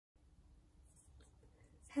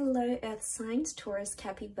Hello Earth signs, Taurus,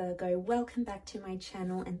 Cappy, Virgo. Welcome back to my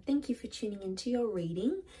channel and thank you for tuning into your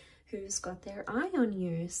reading. Who's got their eye on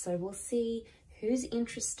you? So we'll see who's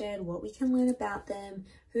interested, what we can learn about them,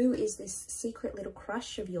 who is this secret little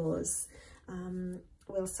crush of yours.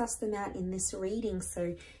 We'll suss them out in this reading.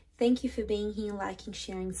 So thank you for being here, liking,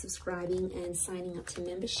 sharing, subscribing and signing up to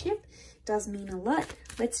membership. It does mean a lot.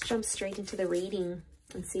 Let's jump straight into the reading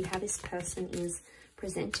and see how this person is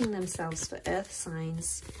presenting themselves for earth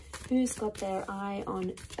signs. Who's got their eye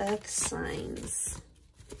on earth signs?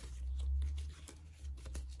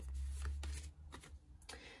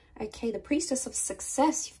 Okay, the priestess of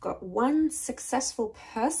success. You've got one successful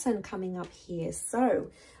person coming up here. So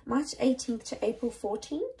March 18th to April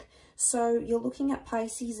 14th. So you're looking at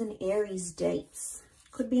Pisces and Aries dates.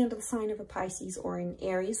 Could be under the sign of a Pisces or in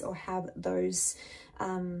Aries, or have those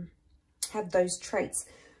traits.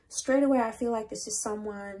 Straight away, I feel like this is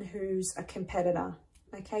someone who's a competitor,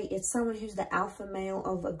 okay? It's someone who's the alpha male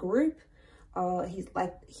of a group.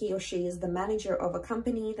 He or she is the manager of a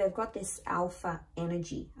company. They've got this alpha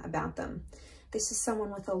energy about them. This is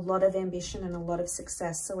someone with a lot of ambition and a lot of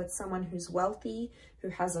success. So it's someone who's wealthy, who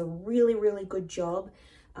has a really, really good job.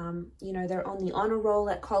 You know, they're on the honor roll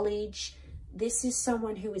at college. This is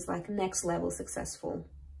someone who is like next level successful.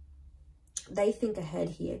 They think ahead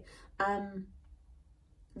here.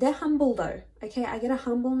 They're humble though, okay? I get a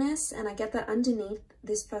humbleness and I get that underneath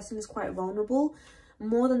this person is quite vulnerable,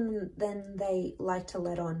 more than they like to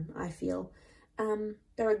let on, I feel.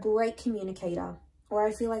 They're a great communicator, or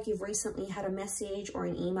I feel like you've recently had a message or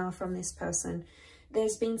an email from this person.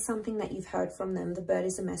 There's been something that you've heard from them. The bird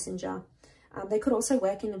is a messenger. They could also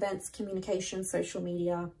work in events, communication, social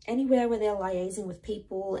media, anywhere where they're liaising with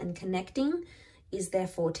people and connecting is their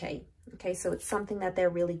forte. Okay, so it's something that they're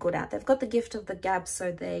really good at. They've got the gift of the gab,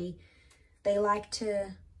 so they like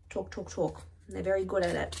to talk. They're very good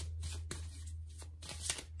at it.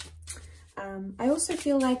 I also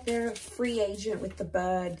feel like they're a free agent with the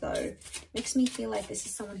bird, though. Makes me feel like this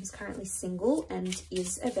is someone who's currently single and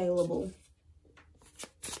is available.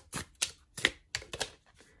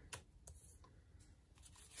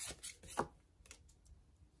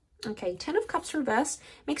 Okay, Ten of Cups reversed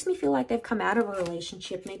makes me feel like they've come out of a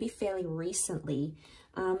relationship maybe fairly recently.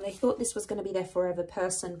 They thought this was going to be their forever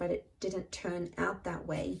person, but it didn't turn out that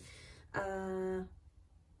way.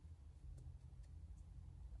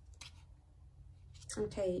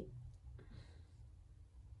 Okay.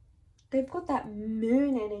 They've got that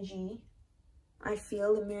moon energy. I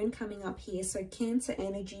feel the moon coming up here. So Cancer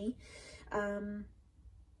energy.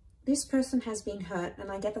 This person has been hurt,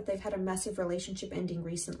 and I get that they've had a massive relationship ending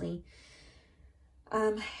recently.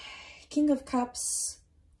 King of Cups,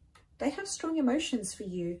 they have strong emotions for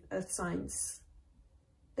you, earth signs.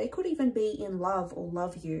 They could even be in love or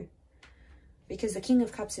love you, because the King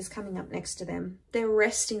of Cups is coming up next to them. They're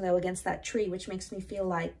resting, though, against that tree, which makes me feel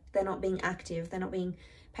like they're not being active. They're not being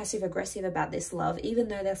passive-aggressive about this love, even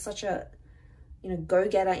though they're such a, you know,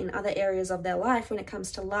 go-getter in other areas of their life. When it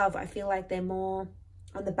comes to love, I feel like they're more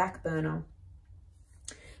on the back burner.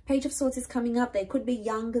 Page of Swords is coming up. They could be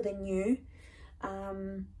younger than you.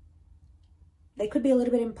 They could be a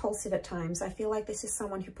little bit impulsive at times. I feel like this is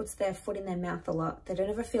someone who puts their foot in their mouth a lot. They don't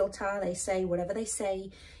have a filter. They say whatever they say.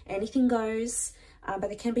 Anything goes. But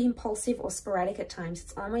they can be impulsive or sporadic at times.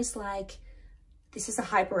 It's almost like this is a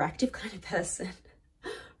hyperactive kind of person,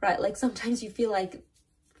 right? Like sometimes you feel like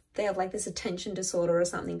they have like this attention disorder or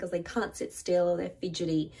something because they can't sit still, or they're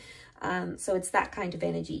fidgety. So it's that kind of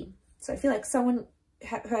energy. So I feel like someone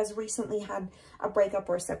who has recently had a breakup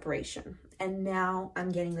or a separation, and now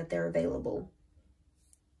I'm getting that they're available.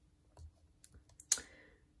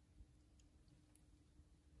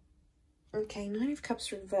 Okay, Nine of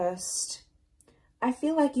Cups reversed. I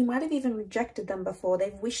feel like you might have even rejected them before.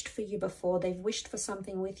 They've wished for you before. They've wished for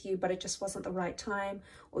something with you, but it just wasn't the right time,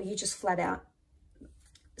 or you just flat out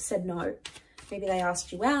said no. Maybe they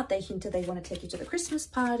asked you out, they hinted they want to take you to the Christmas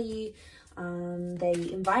party, they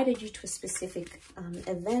invited you to a specific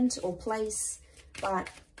event or place, but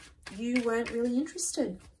you weren't really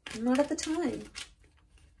interested, not at the time.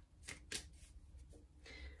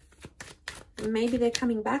 Maybe they're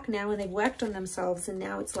coming back now and they've worked on themselves, and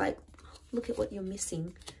now it's like, look at what you're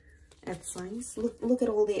missing, earth signs. Look at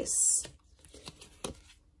all this.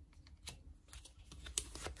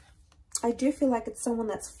 I do feel like it's someone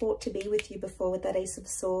that's fought to be with you before with that Ace of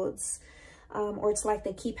Swords. Or it's like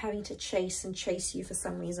they keep having to chase you for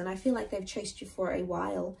some reason. I feel like they've chased you for a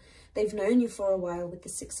while. They've known you for a while with the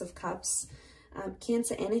Six of Cups.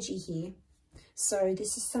 Cancer energy here. So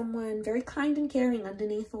this is someone very kind and caring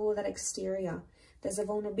underneath all of that exterior. There's a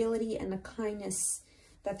vulnerability and a kindness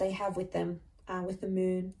that they have with them. with the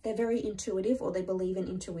moon. They're very intuitive, or they believe in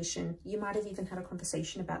intuition. You might have even had a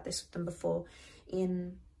conversation about this with them before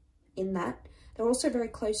in that. They're also very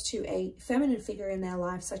close to a feminine figure in their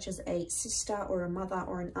life, such as a sister or a mother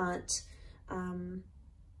or an aunt.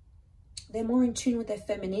 They're more in tune with their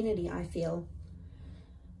femininity, I feel.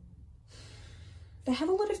 They have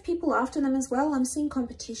a lot of people after them as well. I'm seeing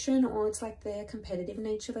competition, or it's like their competitive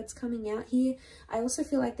nature that's coming out here. I also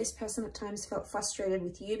feel like this person at times felt frustrated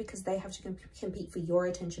with you because they have to compete for your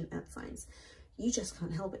attention, earth signs. You just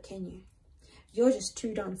can't help it, can you? You're just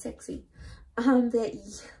too darn sexy.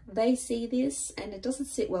 They see this and it doesn't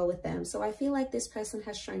sit well with them. So I feel like this person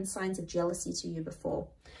has shown signs of jealousy to you before.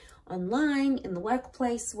 Online, in the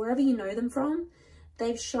workplace, wherever you know them from,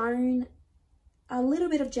 they've shown a little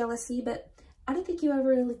bit of jealousy, but I don't think you ever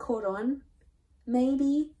really caught on.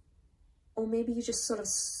 Maybe, or maybe you just sort of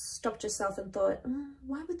stopped yourself and thought,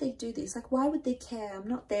 why would they do this? Like, why would they care? I'm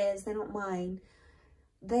not theirs, they're not mine.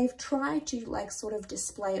 They've tried to like sort of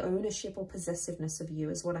display ownership or possessiveness of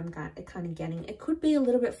you is what I'm kind of getting. It could be a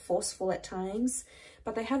little bit forceful at times,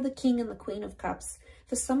 but they have the King and the Queen of Cups.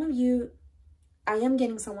 For some of you, I am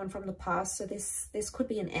getting someone from the past, so this could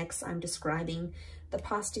be an ex I'm describing. The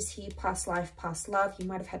past is here, past life, past love. You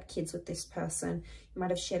might have had kids with this person. You might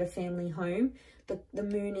have shared a family home. The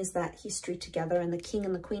moon is that history together, and the King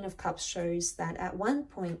and the Queen of Cups shows that at one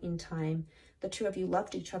point in time, the two of you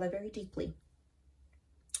loved each other very deeply.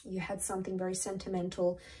 You had something very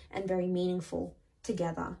sentimental and very meaningful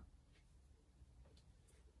together.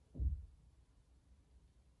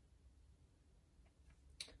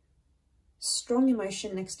 Strong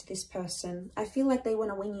emotion next to this person. I feel like they want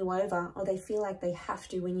to win you over, or they feel like they have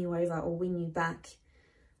to win you over or win you back.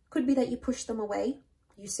 Could be that you pushed them away.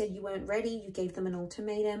 You said you weren't ready. You gave them an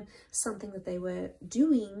ultimatum. Something that they were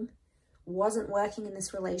doing wasn't working in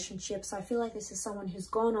this relationship. So I feel like this is someone who's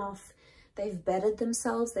gone off. They've bettered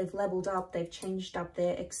themselves, they've leveled up, they've changed up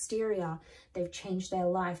their exterior, they've changed their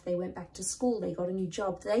life, they went back to school, they got a new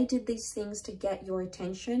job. They did these things to get your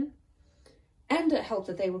attention. And it helped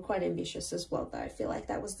that they were quite ambitious as well, though. I feel like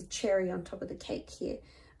that was the cherry on top of the cake here.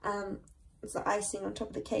 It's the icing on top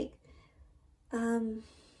of the cake. But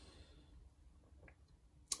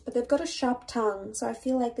they've got a sharp tongue, so I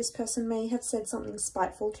feel like this person may have said something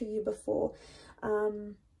spiteful to you before.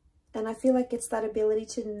 And I feel like it's that ability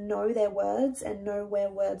to know their words and know where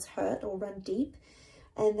words hurt or run deep.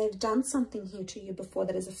 And they've done something here to you before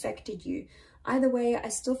that has affected you. Either way, I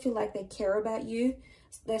still feel like they care about you.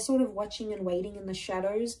 They're sort of watching and waiting in the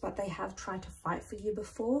shadows, but they have tried to fight for you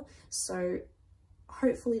before. So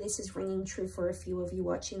hopefully this is ringing true for a few of you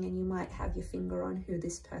watching, and you might have your finger on who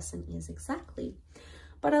this person is exactly.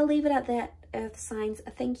 But I'll leave it at that, earth signs.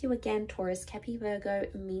 Thank you again, Taurus, Cappy, Virgo.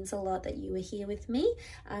 It means a lot that you were here with me.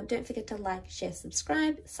 Don't forget to like, share,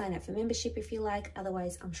 subscribe, sign up for membership if you like.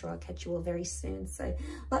 Otherwise, I'm sure I'll catch you all very soon. So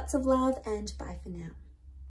lots of love and bye for now.